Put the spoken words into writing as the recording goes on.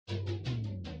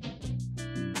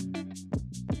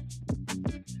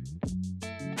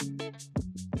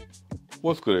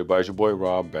What's good, everybody? It's your boy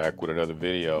Rob back with another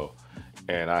video,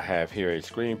 and I have here a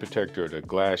screen protector, the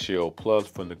Glass Shield Plus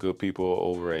from the good people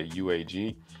over at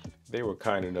UAG. They were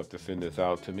kind enough to send this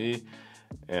out to me,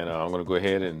 and I'm going to go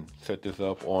ahead and set this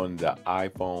up on the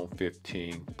iPhone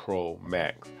 15 Pro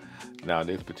Max. Now,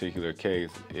 this particular case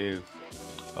is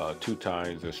 2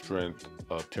 times the strength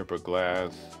of tempered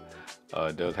glass.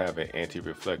 It does have an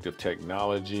anti-reflective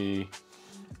technology,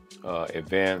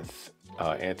 advanced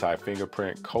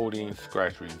anti-fingerprint coating,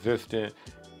 scratch resistant.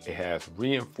 It has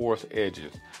reinforced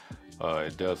edges.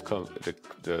 It does come,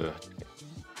 the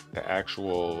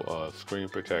actual screen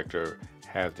protector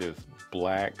has this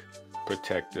black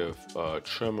protective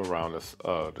trim around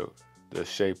the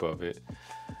shape of it,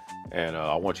 and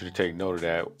I want you to take note of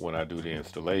that when I do the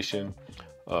installation,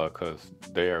 because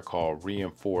they are called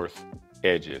reinforced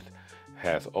edges. It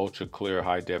has ultra clear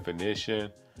high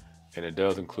definition, and it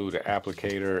does include an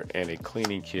applicator and a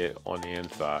cleaning kit on the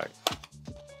inside.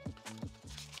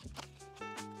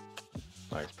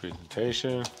 Nice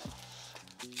presentation.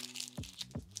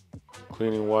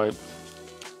 Cleaning wipe,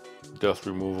 dust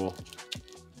removal,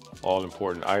 all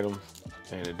important items.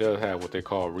 And it does have what they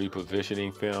call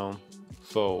repositioning film.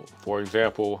 So for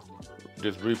example,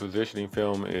 this repositioning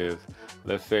film is,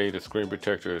 let's say the screen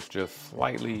protector is just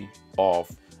slightly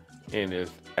off in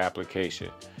its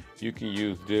application. You can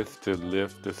use this to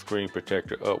lift the screen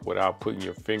protector up without putting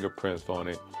your fingerprints on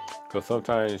it, because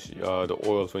sometimes the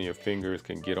oils on your fingers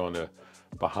can get on the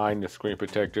behind the screen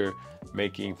protector,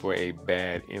 making for a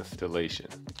bad installation.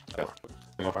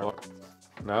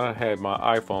 Now, I had my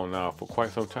iPhone now for quite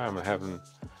some time and haven't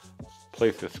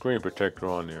placed the screen protector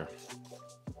on there.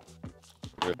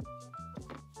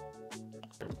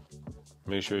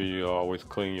 Make sure you always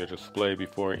clean your display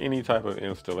before any type of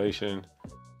installation.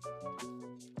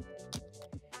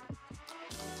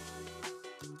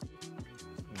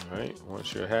 Alright,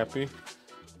 once you're happy,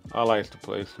 I like to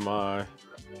place my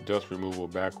dust removal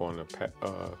back on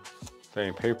the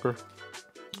same paper.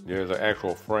 There's an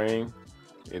actual frame.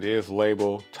 It is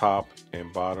labeled top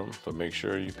and bottom, so make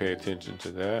sure you pay attention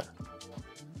to that.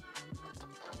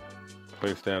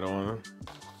 Place that on.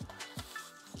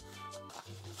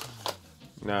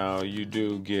 Now you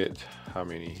do get, how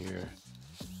many here?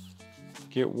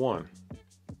 Get 1.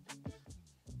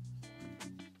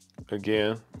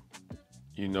 Again,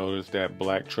 you notice that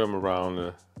black trim around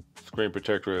the screen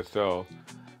protector itself.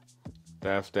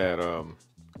 That's that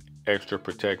extra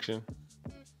protection.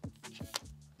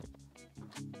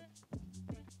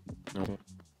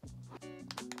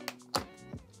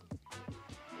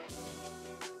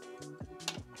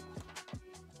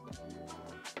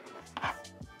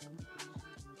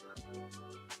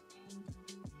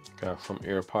 Got some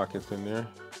air pockets in there.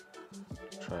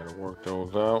 Try to work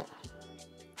those out.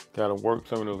 Got to work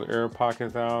some of those air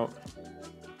pockets out.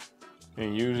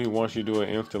 And usually once you do an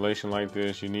installation like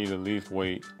this, you need at least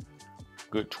wait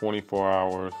a good 24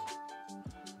 hours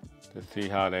to see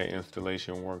how that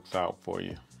installation works out for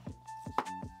you.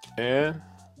 And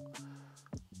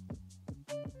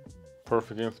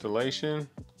perfect installation.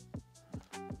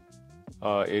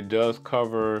 It does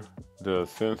cover the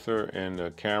sensor and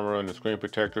the camera and the screen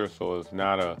protector, so it's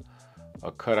not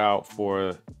a cutout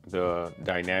for the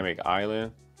dynamic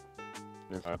island.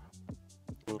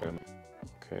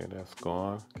 Okay, that's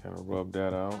gone. Kind of rub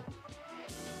that out.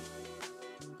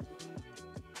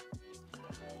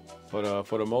 But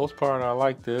for the most part, I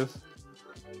like this.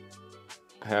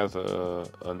 It has a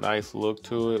nice look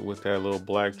to it with that little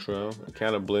black trim. It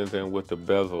kind of blends in with the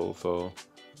bezel, so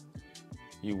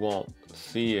you won't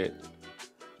see it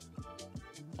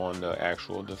on the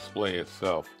actual display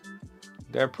itself.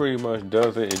 That pretty much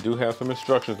does it. It do have some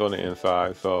instructions on the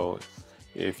inside, so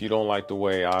if you don't like the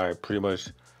way I pretty much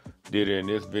did it in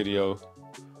this video,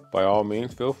 by all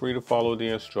means feel free to follow the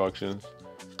instructions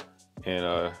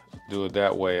and do it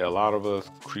that way. A lot of us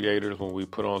creators, when we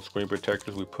put on screen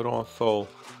protectors, we put on so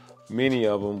many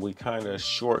of them, we kind of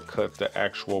shortcut the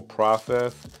actual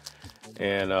process.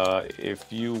 And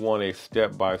if you want a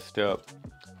step-by-step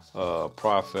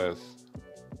process,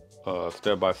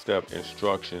 step-by-step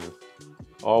instructions,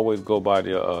 always go by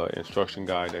the instruction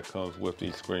guide that comes with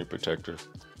these screen protectors.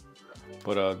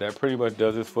 But that pretty much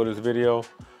does it for this video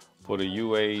for the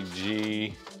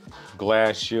UAG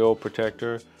Glass Shield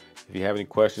protector. If you have any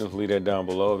questions, leave that down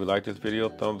below. If you like this video,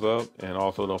 thumbs up, and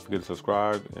also don't forget to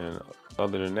subscribe. And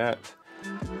other than that,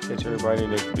 catch everybody in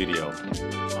the next video.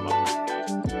 I'm out.